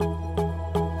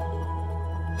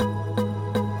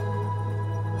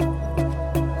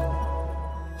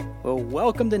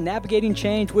welcome to Navigating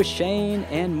Change with Shane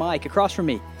and Mike. Across from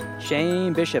me,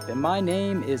 Shane Bishop, and my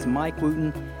name is Mike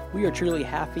Wooten. We are truly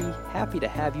happy to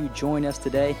have you join us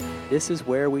today. This is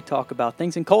where we talk about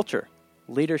things in culture,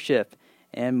 leadership,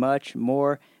 and much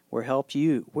more. We're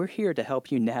here to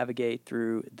help you navigate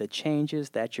through the changes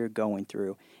that you're going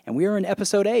through. And we are in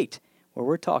episode 8, where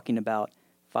we're talking about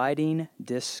fighting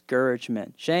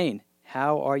discouragement. Shane,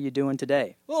 how are you doing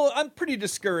today? Well, I'm pretty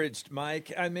discouraged,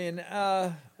 Mike. I mean,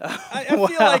 I Wow.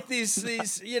 feel like these,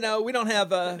 we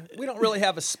don't really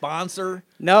have a sponsor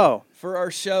No, for our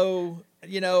show.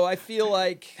 I feel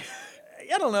like,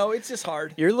 I don't know, it's just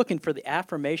hard. you're looking for the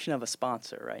affirmation of a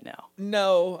sponsor right now.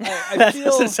 No, I That feel,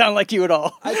 doesn't sound like you at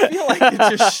all. I feel like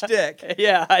it's just shtick.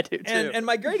 Yeah, I do too. And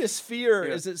my greatest fear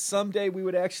Yeah. is that someday we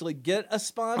would actually get a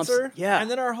sponsor, yeah. and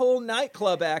then our whole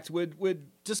nightclub act would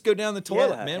just go down the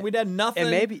toilet, Yeah. man. We'd have nothing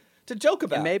maybe- to joke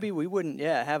about. And maybe we wouldn't,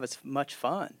 have as much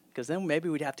fun, because then maybe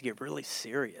we'd have to get really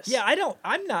serious. Yeah,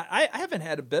 I haven't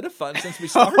had a bit of fun since we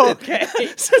started. Okay.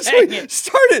 Since Dang we it.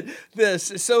 started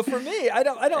this. So for me, I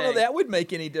don't know Dang. that would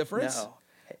make any difference. No.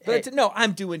 But Hey, no,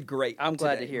 I'm doing great. I'm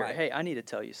glad today, to hear it. Mike. Hey, I need to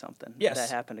tell you something. Yes. That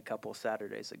happened a couple of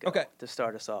Saturdays ago. Okay. To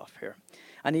start us off here.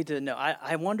 I need to know,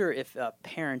 I wonder if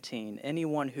parenting,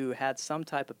 anyone who had some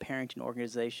type of parenting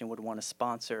organization would want to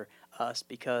sponsor us,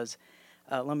 because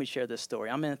let me share this story.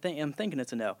 I'm thinking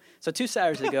it's a no. So 2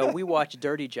 Saturdays ago, we watched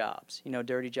Dirty Jobs. You know,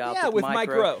 Dirty Jobs. Yeah, with Mike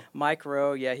Rowe. Mike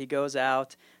Rowe, yeah, he goes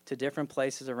out to different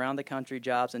places around the country,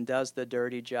 jobs, and does the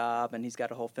dirty job, and he's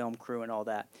got a whole film crew and all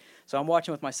that. So I'm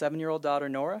watching with my 7-year-old daughter,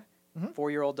 Nora,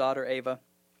 4-year-old daughter, Ava,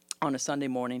 on a Sunday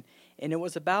morning, and it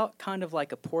was about kind of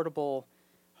like a portable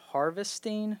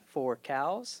harvesting for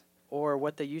cows, or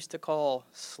what they used to call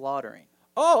slaughtering.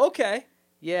 Oh, okay.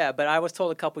 Yeah, but I was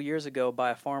told a couple years ago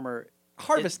by a farmer,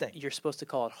 Harvesting. you're supposed to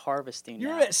call it harvesting You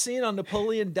now. remember that scene on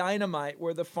Napoleon Dynamite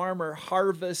where the farmer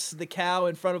harvests the cow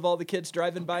in front of all the kids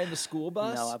driving by in the school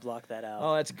bus? No, I blocked that out.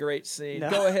 Oh, that's a great scene. No.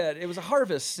 Go ahead. It was a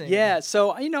harvest scene. Yeah,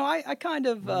 so I kind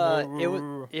of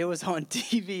it was on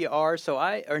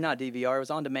DVR, or not DVR, it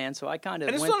was on demand, so I kind of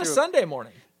And it's went on a through Sunday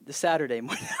morning. the Saturday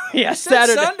morning. Yeah, You said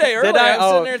Saturday. Sunday earlier. Did I? I was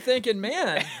sitting there thinking,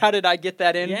 man. How did I get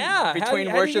that in Yeah, between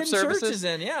how worship do you get services? churches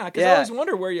in? Yeah, because I Yeah. always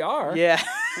wonder where you are. Yeah,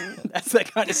 that's the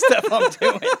kind of stuff I'm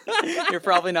doing. You're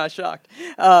probably not shocked.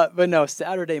 But no,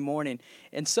 Saturday morning.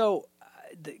 And so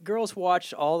the girls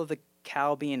watched all of the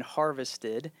cow being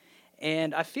harvested,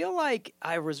 and I feel like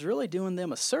I was really doing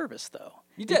them a service, though.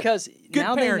 You did. Because Good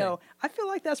now parenting. they know. I feel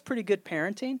like that's pretty good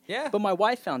parenting. Yeah. But my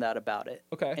wife found out about it.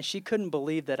 Okay. And she couldn't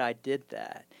believe that I did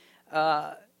that.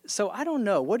 So I don't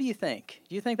know. What do you think?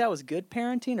 Do you think that was good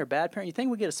parenting or bad parenting? You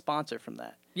think we get a sponsor from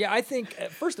that? Yeah, I think,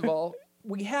 first of all,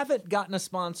 we haven't gotten a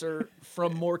sponsor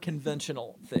from more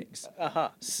conventional things. Uh-huh.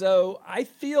 So I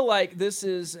feel like this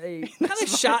is a kind of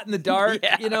shot in the dark,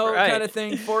 Yeah, right. kind of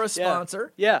thing for a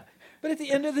sponsor. Yeah. But at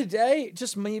the end of the day,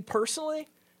 just me personally,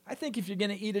 I think if you're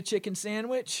going to eat a chicken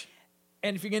sandwich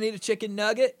and if you're going to eat a chicken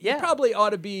nugget, Yeah. you probably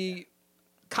ought to be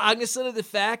cognizant of the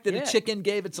fact that Yeah. a chicken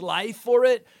gave its life for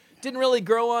it. Didn't really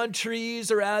grow on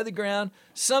trees or out of the ground.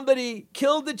 Somebody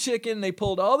killed the chicken, they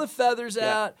pulled all the feathers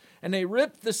out, and they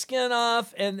ripped the skin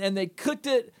off, and they cooked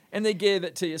it, and they gave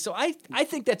it to you. So I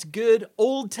think that's good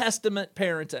Old Testament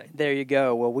parenting. There you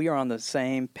go. Well, we are on the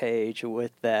same page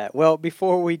with that. Well,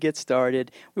 before we get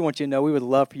started, we want you to know we would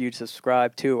love for you to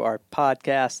subscribe to our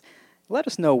podcast. Let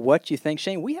us know what you think.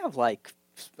 Shane, we have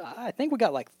I think we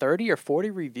got 30 or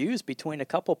 40 reviews between a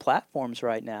couple platforms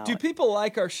right now. Do people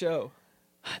like our show?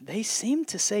 They seem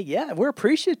to say, yeah, we're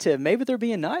appreciative. Maybe they're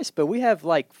being nice, but we have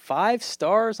 5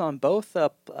 stars on both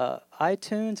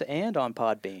iTunes and on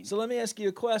Podbean. So let me ask you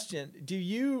a question. Do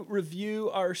you review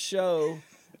our show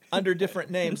under different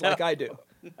names like I do?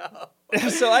 No.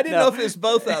 So I didn't know if it was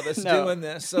both of us doing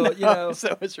this. So,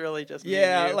 So it's really just me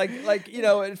yeah, and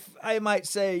you. if I might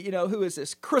say, who is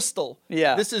this? Crystal.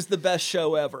 Yeah. This is the best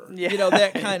show ever. Yeah.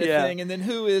 That kind of Yeah. thing. And then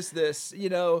who is this?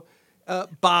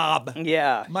 Bob.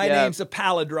 Yeah. My yeah. name's a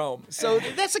palindrome. So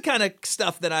that's the kind of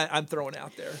stuff that I'm throwing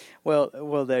out there.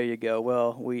 Well, there you go.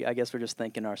 Well, I guess we're just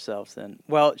thinking ourselves then.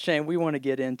 Well, Shane, we want to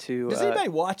get into Does anybody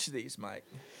watch these, Mike?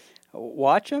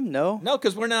 watch them. No, No,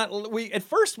 because we're not. At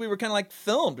first we were kind of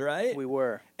filmed, right? we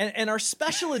were. And our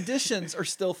special editions are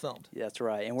still filmed. That's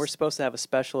right. And we're supposed to have a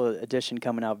special edition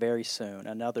coming out very soon.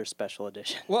 Another special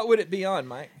edition. What would it be on,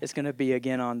 Mike? It's going to be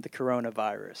again on the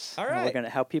coronavirus. All And right. we're going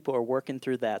to how people are working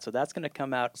through that. So that's going to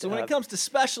come out. So when it comes to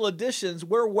special editions,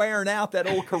 we're wearing out that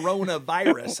old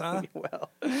coronavirus, huh? well,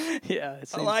 yeah, it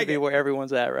seems like to be it. where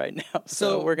everyone's at right now.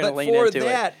 So So we're going to but lean for into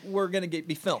that, it. we're going to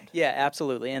be filmed. Yeah,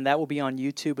 absolutely. And that will be on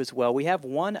YouTube as well. We have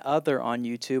one other on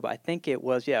YouTube. I think it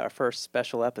was, our first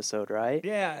special episode, right?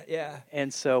 Yeah.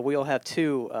 And so we'll have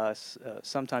two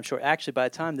sometime short. Actually, by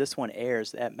the time this one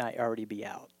airs, that might already be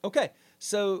out. Okay,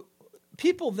 so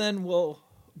people then will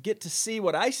get to see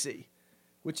what I see,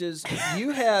 which is you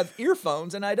have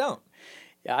earphones and I don't.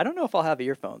 Yeah, I don't know if I'll have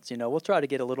earphones. We'll try to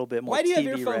get a little bit more Why do you TV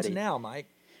have earphones ready. now, Mike?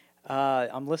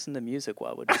 I'm listening to music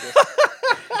while we do this.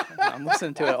 I'm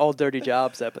listening to an old Dirty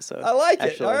Jobs episode. I like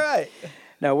actually. it. All right.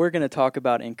 Now, we're going to talk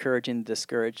about encouraging the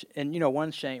discouraged. And,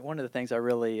 one of the things I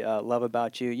really love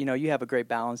about you, you have a great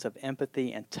balance of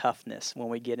empathy and toughness when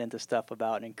we get into stuff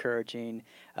about encouraging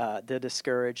the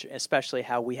discouraged, especially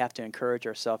how we have to encourage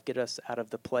ourselves, get us out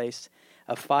of the place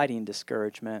of fighting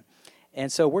discouragement.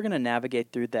 And so we're going to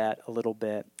navigate through that a little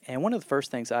bit. And one of the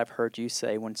first things I've heard you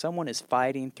say, when someone is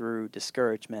fighting through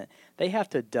discouragement, they have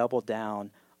to double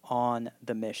down on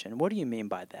the mission. What do you mean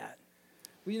by that?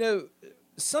 Well,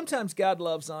 sometimes God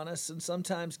loves on us and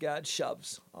sometimes God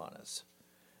shoves on us.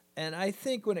 And I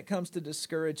think when it comes to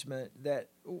discouragement, that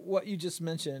what you just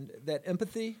mentioned, that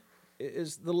empathy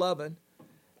is the loving.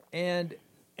 And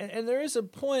there is a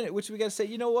point at which we got to say,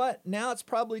 you know what? Now it's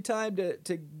probably time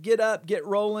to get up, get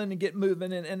rolling, and get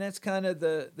moving. And that's kind of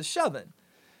the shoving.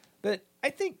 But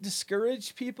I think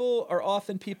discouraged people are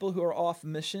often people who are off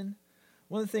mission.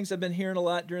 One of the things I've been hearing a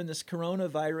lot during this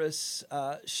coronavirus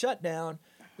shutdown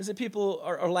is that people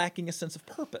are lacking a sense of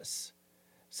purpose.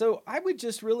 So I would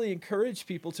just really encourage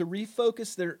people to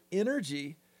refocus their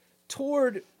energy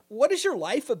toward what is your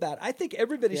life about? I think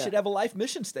everybody should have a life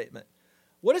mission statement.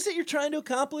 What is it you're trying to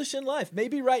accomplish in life?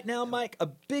 Maybe right now, Mike, a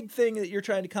big thing that you're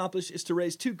trying to accomplish is to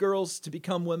raise 2 girls to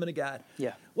become women of God.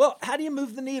 Yeah. Well, how do you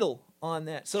move the needle on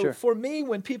that? So for me,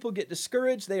 when people get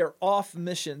discouraged, they are off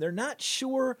mission. They're not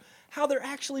sure how they're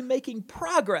actually making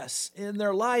progress in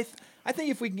their life. I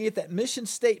think if we can get that mission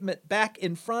statement back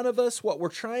in front of us, what we're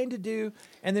trying to do,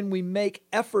 and then we make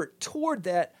effort toward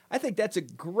that, I think that's a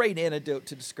great antidote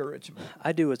to discouragement.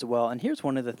 I do as well. And here's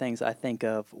one of the things I think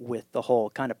of with the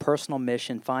whole kind of personal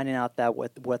mission, finding out that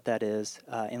what that is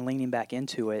and leaning back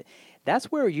into it.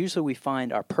 That's where usually we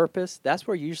find our purpose. That's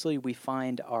where usually we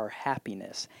find our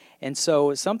happiness. And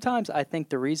so sometimes I think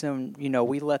the reason,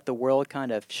 we let the world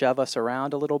kind of shove us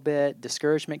around a little bit,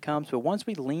 discouragement comes, but once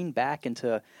we lean back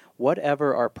into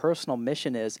whatever our personal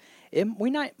mission is, we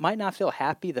might not feel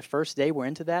happy the first day we're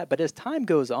into that, but as time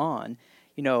goes on,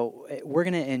 we're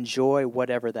going to enjoy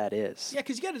whatever that is. Yeah,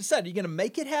 because you got to decide, are you going to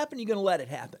make it happen, or are you going to let it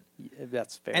happen?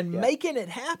 That's fair. And making it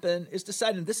happen is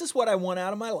deciding, this is what I want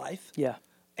out of my life. Yeah.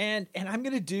 And I'm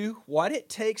going to do what it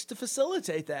takes to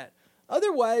facilitate that.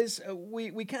 Otherwise,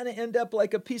 we kind of end up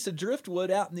like a piece of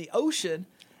driftwood out in the ocean,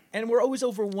 and we're always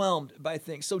overwhelmed by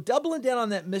things. So doubling down on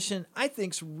that mission, I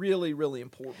think, is really, really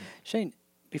important. Shane,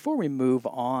 before we move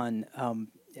on,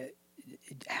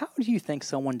 how do you think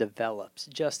someone develops,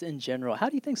 just in general, how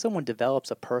do you think someone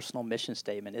develops a personal mission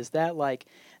statement? Is that like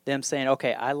them saying,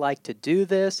 okay, I like to do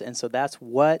this, and so that's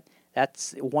one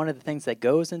of the things that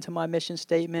goes into my mission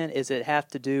statement? Is it have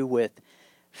to do with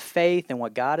faith and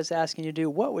what God is asking you to do?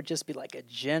 What would just be like a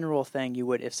general thing you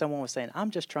would, if someone was saying,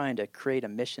 I'm just trying to create a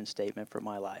mission statement for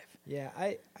my life? Yeah,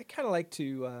 I kind of like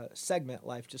to segment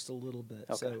life just a little bit.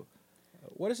 Okay. So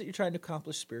what is it you're trying to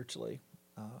accomplish spiritually?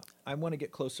 I want to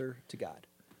get closer to God.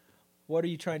 What are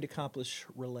you trying to accomplish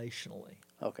relationally?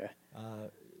 Okay.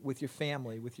 With your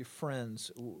family, with your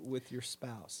friends, with your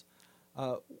spouse?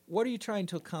 What are you trying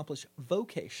to accomplish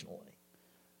vocationally,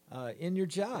 in your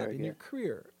job, in your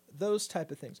career, those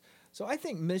type of things? So I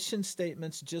think mission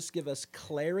statements just give us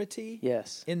clarity.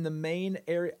 Yes. In the main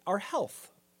area. Our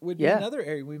health would be another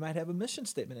area we might have a mission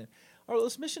statement in. Or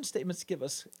those mission statements give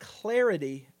us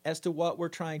clarity as to what we're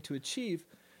trying to achieve.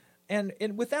 And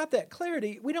without that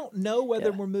clarity, we don't know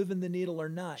whether we're moving the needle or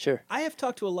not. Sure. I have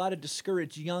talked to a lot of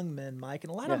discouraged young men, Mike,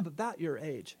 and a lot of them about your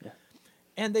age. Yeah.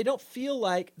 And they don't feel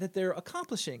like that they're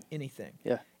accomplishing anything.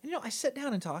 Yeah. And, I sit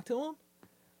down and talk to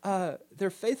them. They're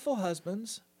faithful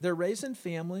husbands. They're raising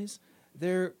families.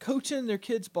 They're coaching their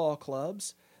kids' ball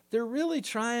clubs. They're really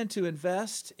trying to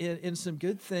invest in some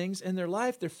good things in their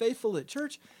life. They're faithful at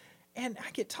church. And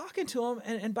I get talking to them,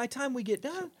 and by the time we get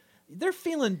done, they're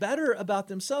feeling better about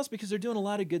themselves because they're doing a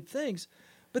lot of good things.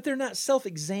 But they're not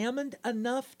self-examined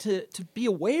enough to be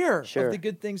aware of the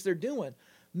good things they're doing.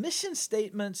 Mission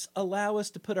statements allow us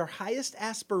to put our highest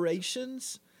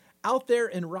aspirations out there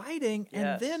in writing,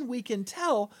 and then we can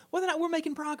tell whether or not we're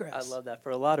making progress. I love that. For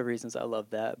a lot of reasons, I love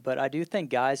that. But I do think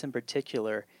guys in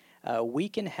particular, we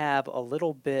can have a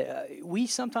little bit. We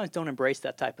sometimes don't embrace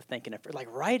that type of thinking.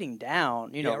 Like writing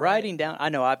down, Yeah, right. writing down. I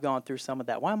know I've gone through some of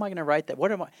that. Why am I going to write that?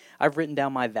 What am I? I've written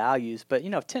down my values, but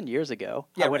 10 years ago,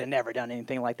 Yeah, I would have right. never done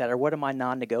anything like that. Or what are my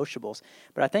non-negotiables?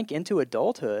 But I think into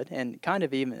adulthood and kind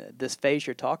of even this phase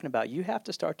you're talking about, you have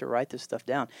to start to write this stuff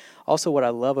down. Also, what I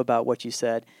love about what you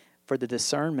said for the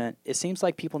discernment, it seems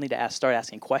like people need to start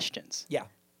asking questions. Yeah.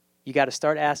 You got to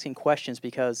start asking questions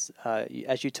because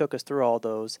as you took us through all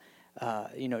those,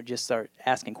 just start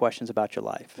asking questions about your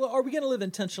life. Well, are we going to live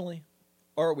intentionally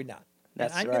or are we not?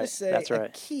 That's and I'm right. going to say That's a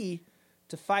right. key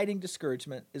to fighting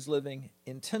discouragement is living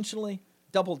intentionally.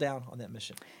 Double down on that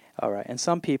mission. All right. And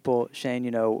some people, Shane,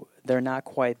 they're not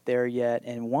quite there yet.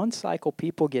 And one cycle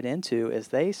people get into is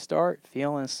they start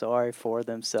feeling sorry for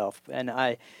themselves. And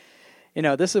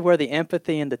this is where the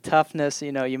empathy and the toughness,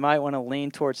 you might want to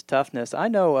lean towards toughness. I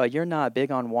know you're not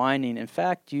big on whining. In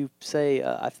fact, you say,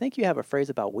 I think you have a phrase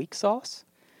about weak sauce.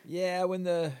 Yeah, when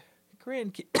the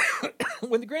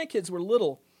grandkids were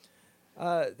little,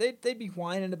 they'd be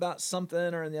whining about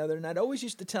something or the other, and I'd always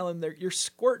used to tell them, you're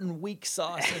squirting weak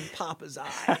sauce in Papa's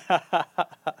eye.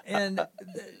 And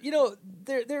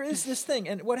there is this thing,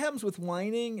 and what happens with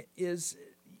whining is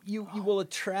you will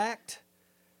attract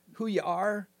who you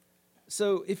are.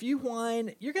 So if you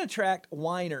whine, you're going to attract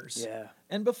whiners. Yeah.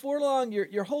 And before long,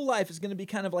 your whole life is going to be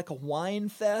kind of like a whine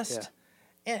fest.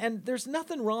 Yeah. And there's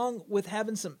nothing wrong with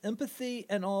having some empathy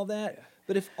and all that. Yeah.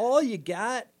 But if all you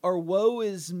got are woe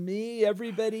is me,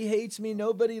 everybody hates me,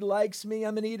 nobody likes me,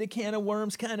 I'm going to eat a can of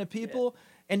worms kind of people,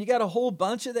 and you got a whole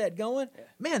bunch of that going,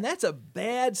 man, that's a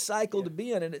bad cycle to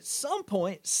be in. And at some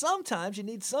point, sometimes you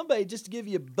need somebody just to give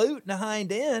you a boot in the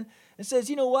hind end and says,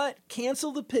 you know what,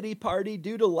 cancel the pity party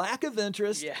due to lack of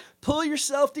interest, pull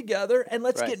yourself together, and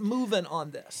let's get moving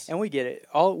on this. And we get it.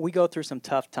 We go through some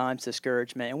tough times,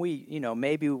 discouragement, and we,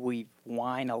 maybe we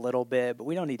whine a little bit, but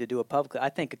we don't need to do it publicly. I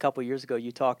think a couple of years ago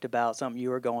you talked about something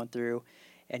you were going through,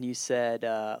 and you said,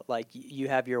 you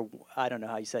have I don't know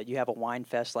how you said it, you have a wine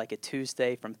fest like a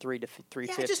Tuesday from 3 to 3:15.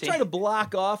 Yeah, just try to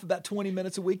block off about 20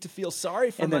 minutes a week to feel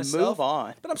sorry for myself. And then move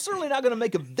on. But I'm certainly not going to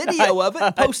make a video of it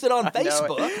and post it on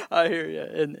Facebook. I hear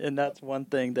you. And that's one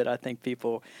thing that I think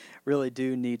people really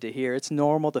do need to hear. It's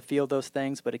normal to feel those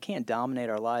things, but it can't dominate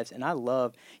our lives. And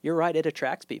you're right, it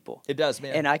attracts people. It does,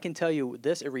 man. And I can tell you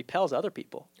this, it repels other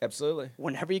people. Absolutely.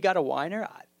 Whenever you got a whiner,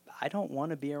 I don't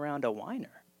want to be around a whiner.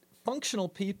 Functional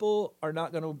people are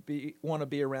not going to want to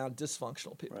be around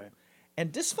dysfunctional people. Right.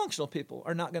 And dysfunctional people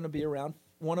are not going to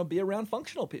want to be around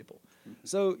functional people. Mm-hmm.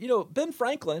 So, Ben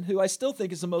Franklin, who I still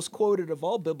think is the most quoted of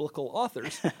all biblical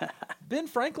authors, Ben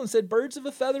Franklin said, birds of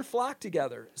a feather flock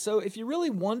together. So if you really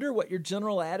wonder what your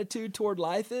general attitude toward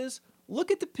life is,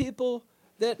 look at the people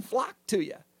that flock to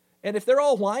you. And if they're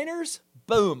all whiners,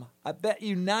 boom, I bet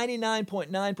you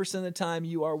 99.9% of the time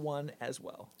you are one as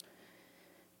well.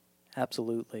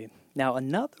 Absolutely. Now,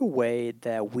 another way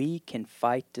that we can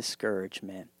fight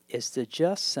discouragement is to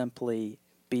just simply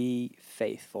be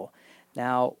faithful.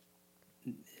 Now,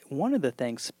 one of the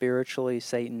things spiritually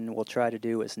Satan will try to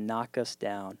do is knock us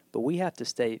down, but we have to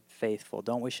stay faithful,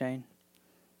 don't we, Shane?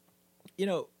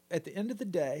 At the end of the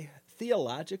day,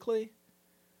 theologically,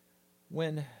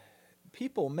 when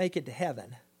people make it to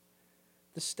heaven,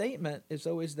 the statement is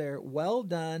always there, well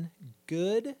done,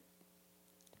 good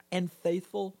and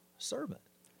faithful servant.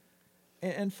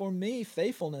 And for me,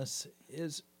 faithfulness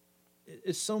is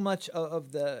so much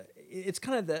of it's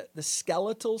kind of the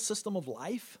skeletal system of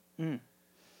life.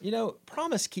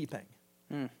 Promise keeping.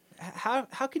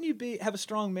 How can you have a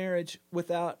strong marriage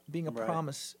without being a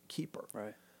promise keeper?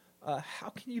 Right. How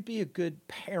can you be a good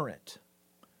parent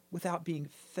without being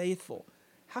faithful?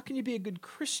 How can you be a good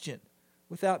Christian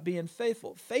without being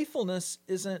faithful? Faithfulness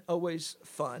isn't always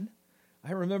fun.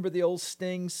 I remember the old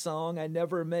Sting song, I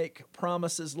never make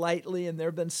promises lightly, and there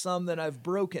have been some that I've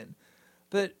broken.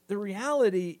 But the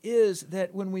reality is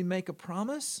that when we make a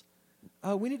promise,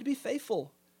 we need to be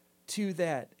faithful to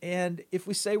that. And if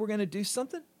we say we're going to do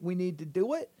something, we need to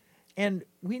do it. And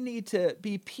we need to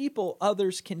be people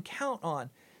others can count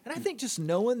on. And I think just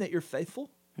knowing that you're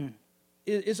faithful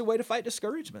is a way to fight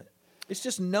discouragement. It's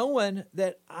just knowing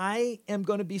that I am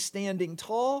going to be standing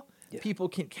tall. Yeah. People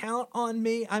can count on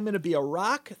me. I'm going to be a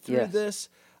rock through this.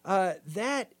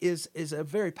 That is a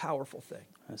very powerful thing.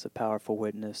 It's a powerful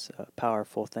witness, a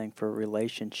powerful thing for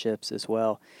relationships as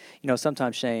well.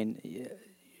 Sometimes, Shane,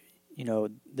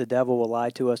 the devil will lie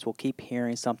to us. We'll keep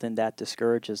hearing something that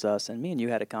discourages us. And me and you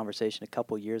had a conversation a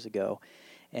couple years ago,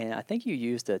 and I think you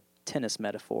used a tennis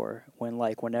metaphor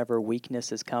whenever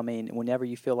weakness is coming, whenever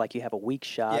you feel like you have a weak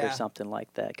shot or something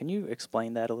like that. Can you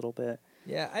explain that a little bit?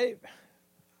 Yeah,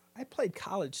 I played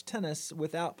college tennis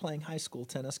without playing high school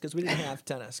tennis because we didn't have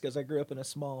tennis because I grew up in a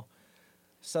small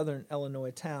southern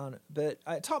Illinois town. But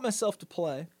I taught myself to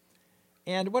play.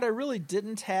 And what I really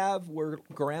didn't have were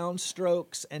ground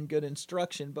strokes and good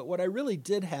instruction. But what I really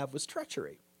did have was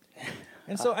treachery.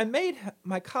 And so I made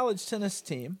my college tennis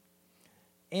team.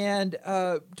 And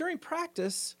during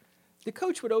practice, the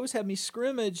coach would always have me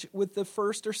scrimmage with the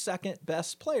first or second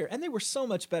best player. And they were so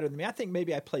much better than me. I think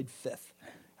maybe I played fifth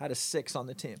out of 6 on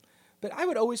the team. But I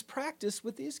would always practice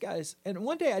with these guys. And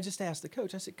one day I just asked the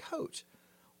coach, I said, Coach,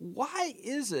 why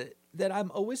is it that I'm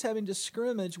always having to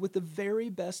scrimmage with the very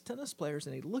best tennis players?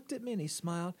 And he looked at me and he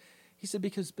smiled. He said,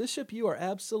 because Bishop, you are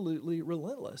absolutely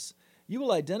relentless. You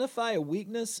will identify a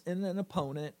weakness in an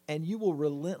opponent and you will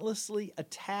relentlessly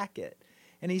attack it.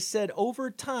 And he said, over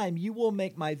time, you will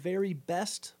make my very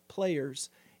best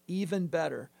players even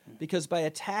better because by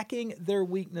attacking their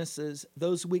weaknesses,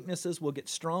 those weaknesses will get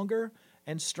stronger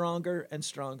and stronger and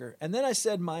stronger. And then I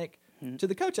said, Mike, to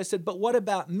the coach, I said, but what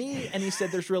about me? And he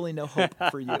said, there's really no hope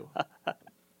for you.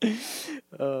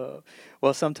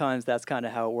 Well, sometimes that's kind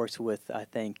of how it works with, I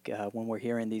think, when we're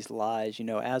hearing these lies,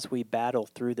 as we battle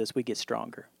through this, we get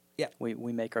stronger. Yeah. We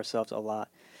make ourselves a lot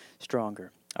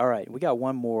stronger. All right, we got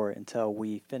one more until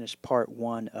we finish part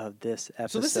 1 of this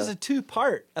episode. So this is a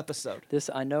 2-part episode.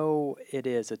 I know it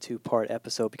is a 2-part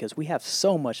episode because we have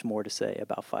so much more to say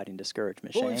about fighting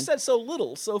discouragement, Shane. Well, we've said so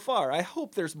little so far. I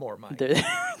hope there's more, Mike.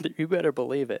 You better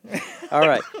believe it. All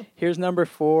right, here's number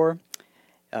 4.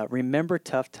 Remember,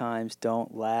 tough times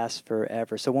don't last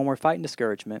forever. So when we're fighting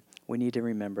discouragement, we need to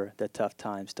remember that tough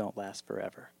times don't last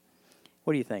forever.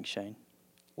 What do you think, Shane?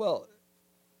 Well,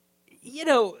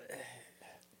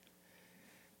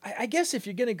 I guess if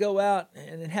you're going to go out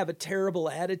and have a terrible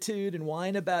attitude and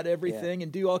whine about everything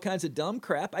and do all kinds of dumb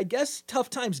crap, I guess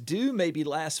tough times do maybe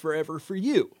last forever for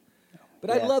you. But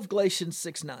I love Galatians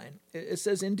 6:9. It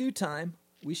says, in due time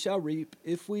we shall reap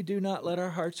if we do not let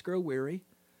our hearts grow weary.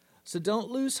 So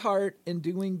don't lose heart in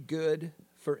doing good,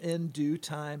 for in due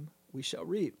time we shall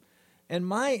reap. And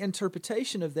my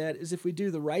interpretation of that is if we do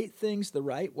the right things the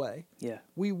right way,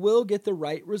 we will get the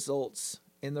right results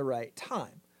in the right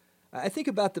time. I think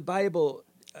about the Bible,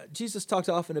 Jesus talks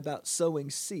often about sowing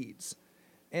seeds.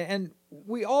 And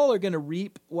we all are going to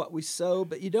reap what we sow,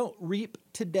 but you don't reap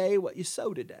today what you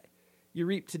sow today. You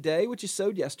reap today what you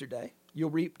sowed yesterday. You'll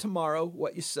reap tomorrow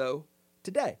what you sow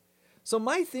today. So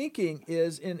my thinking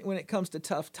is, when it comes to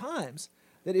tough times,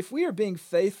 that if we are being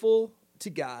faithful to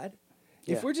God,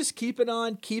 if we're just keeping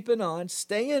on,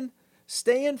 staying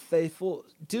faithful,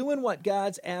 doing what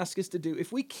God's asked us to do,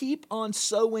 if we keep on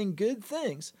sowing good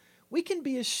things, we can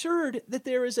be assured that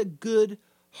there is a good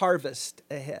harvest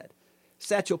ahead.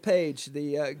 Satchel Paige,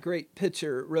 the great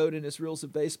pitcher, wrote in his Rules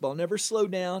of Baseball, never slow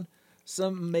down,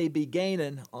 some may be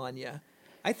gaining on you.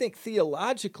 I think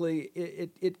theologically,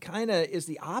 it kind of is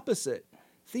the opposite.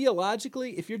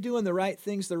 Theologically, if you're doing the right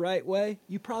things the right way,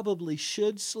 you probably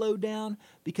should slow down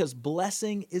because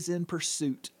blessing is in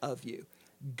pursuit of you.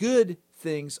 Good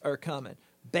things are coming.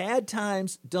 Bad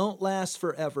times don't last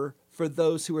forever for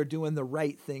those who are doing the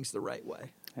right things the right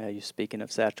way. You're speaking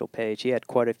of Satchel Paige. He had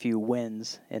quite a few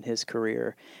wins in his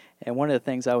career. And one of the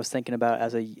things I was thinking about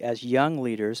as young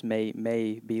leaders may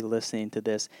be listening to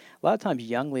this, a lot of times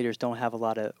young leaders don't have a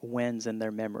lot of wins in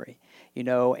their memory,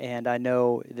 and I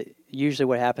know that usually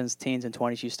what happens, teens and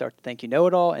 20s, you start to think you know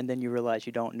it all, and then you realize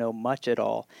you don't know much at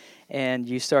all. And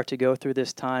you start to go through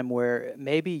this time where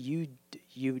maybe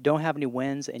you don't have any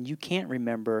wins and you can't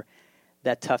remember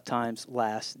that tough times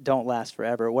don't last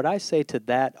forever. What I say to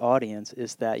that audience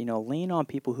is that, lean on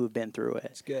people who've been through it.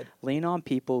 That's good. Lean on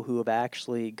people who have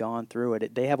actually gone through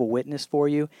it. They have a witness for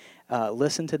you.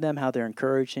 Listen to them, how they're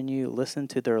encouraging you. Listen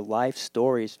to their life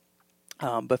stories.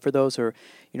 But for those who are,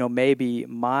 maybe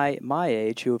my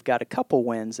age who have got a couple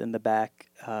wins in the back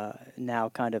now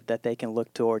kind of that they can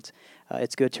look towards,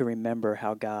 it's good to remember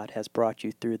how God has brought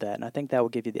you through that. And I think that will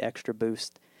give you the extra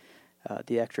boost,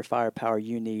 the extra firepower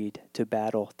you need to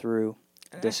battle through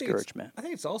discouragement. I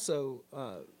think it's also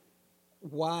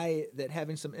why that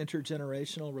having some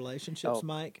intergenerational relationships,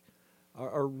 Mike,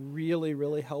 are really,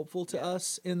 really helpful to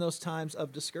us in those times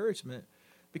of discouragement.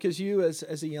 Because you,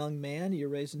 as a young man, you're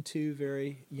raising 2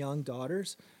 very young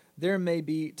daughters. There may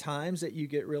be times that you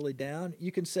get really down.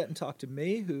 You can sit and talk to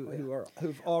me,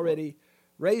 who've already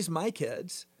raised my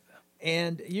kids.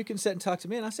 And you can sit and talk to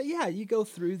me, and I say, yeah, you go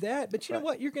through that. But you know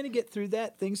what? You're going to get through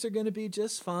that. Things are going to be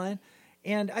just fine.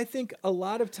 And I think a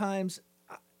lot of times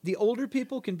the older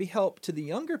people can be help to the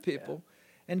younger people.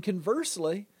 Yeah. And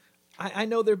conversely, I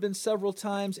know there have been several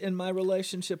times in my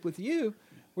relationship with you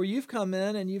where you've come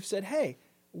in and you've said, hey,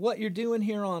 what you're doing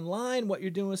here online, what you're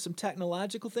doing with some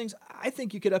technological things, I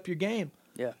think you could up your game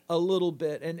a little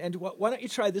bit. And why don't you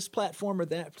try this platform or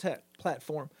that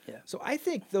platform? Yeah. So I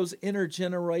think those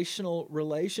intergenerational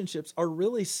relationships are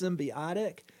really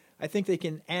symbiotic. I think they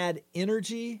can add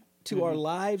energy to our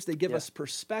lives. They give us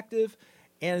perspective.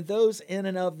 And those in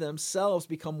and of themselves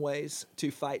become ways to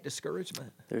fight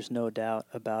discouragement. There's no doubt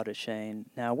about it, Shane.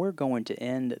 Now, we're going to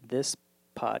end this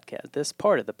podcast, this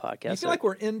part of the podcast. You feel like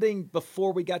we're ending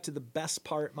before we got to the best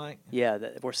part, Mike? Yeah,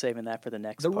 we're saving that for the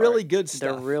next part. The really good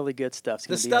stuff. The really good stuff.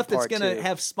 The stuff that's going to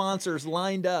have sponsors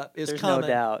lined up is There's coming. No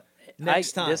doubt.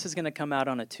 Next time. This is going to come out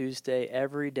on a Tuesday.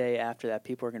 Every day after that,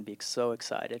 people are going to be so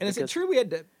excited. And is it true we had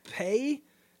to pay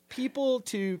people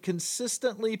to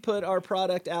consistently put our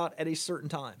product out at a certain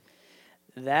time?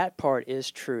 That part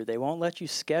is true. They won't let you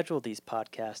schedule these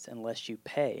podcasts unless you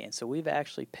pay. And so we've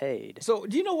actually paid. So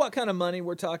do you know what kind of money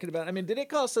we're talking about? I mean, did it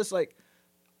cost us like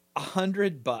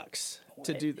 $100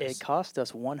 to do this? It cost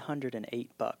us $108 to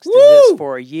Woo! do this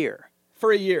for a year.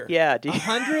 For a year. Yeah.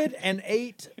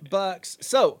 $108.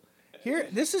 So here,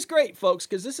 this is great, folks,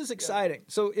 because this is exciting.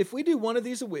 So if we do one of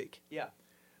these a week,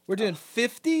 we're doing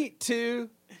 52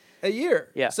 a year.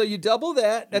 Yeah. So you double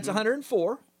that, that's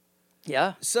 104.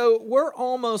 Yeah. So we're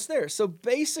almost there. So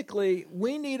basically,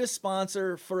 we need a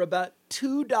sponsor for about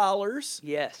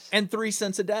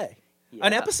 $2.03 a day. Yeah.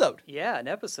 An episode. Yeah, an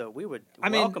episode. We would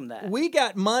welcome that. We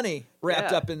got money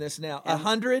wrapped up in this now.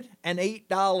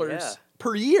 $108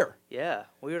 per year. Yeah.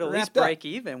 We would at least break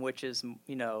even, which is,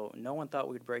 no one thought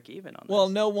we'd break even on this. Well,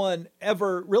 no one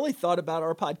ever really thought about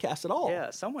our podcast at all. Yeah.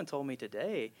 Someone told me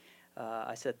today,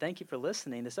 I said, thank you for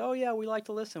listening. They said, oh, yeah, we like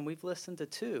to listen. We've listened to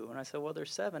 2. And I said, well,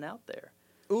 there's 7 out there.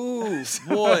 Ooh,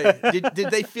 boy. Did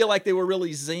they feel like they were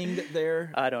really zinged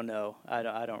there? I don't know. I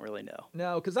don't really know.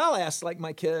 No, because I'll ask, like,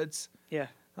 my kids. Yeah.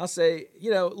 I'll say,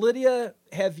 Lydia,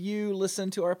 have you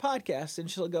listened to our podcast? And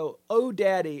she'll go, oh,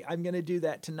 Daddy, I'm going to do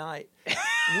that tonight.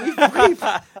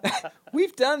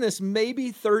 We've done this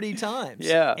maybe 30 times.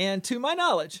 Yeah. And to my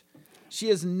knowledge, she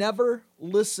has never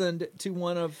listened to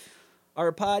one of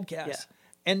our podcasts. Yeah.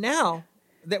 And now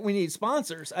that we need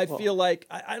sponsors, I feel like,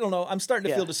 I don't know, I'm starting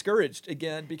to feel discouraged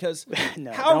again because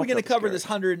how are we going to cover this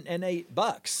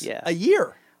 $108 a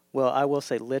year? Well, I will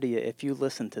say, Lydia, if you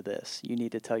listen to this, you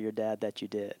need to tell your dad that you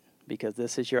did, because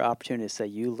this is your opportunity to say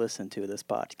you listened to this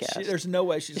podcast. There's no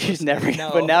way she's never.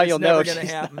 No, but now you'll know it's never going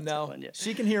to happen. No,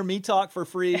 she can hear me talk for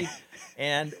free,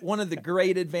 and one of the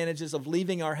great advantages of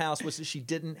leaving our house was that she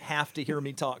didn't have to hear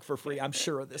me talk for free. I'm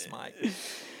sure of this, Mike.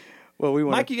 Well,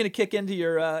 Mike, you going to kick into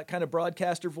your kind of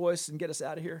broadcaster voice and get us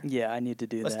out of here? Yeah, I need to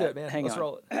do Let's that. do it, man. Let's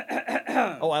roll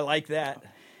it. Oh, I like that.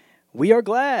 We are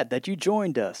glad that you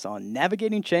joined us on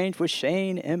Navigating Change with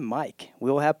Shane and Mike.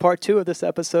 We will have part 2 of this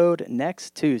episode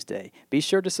next Tuesday. Be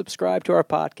sure to subscribe to our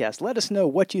podcast. Let us know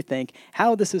what you think,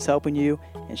 how this is helping you,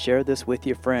 and share this with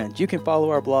your friends. You can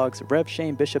follow our blogs,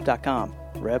 RevShaneBishop.com,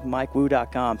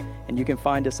 RevMikeWoo.com, and you can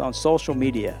find us on social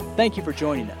media. Thank you for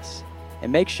joining us,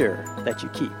 and make sure that you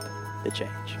keep the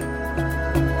change.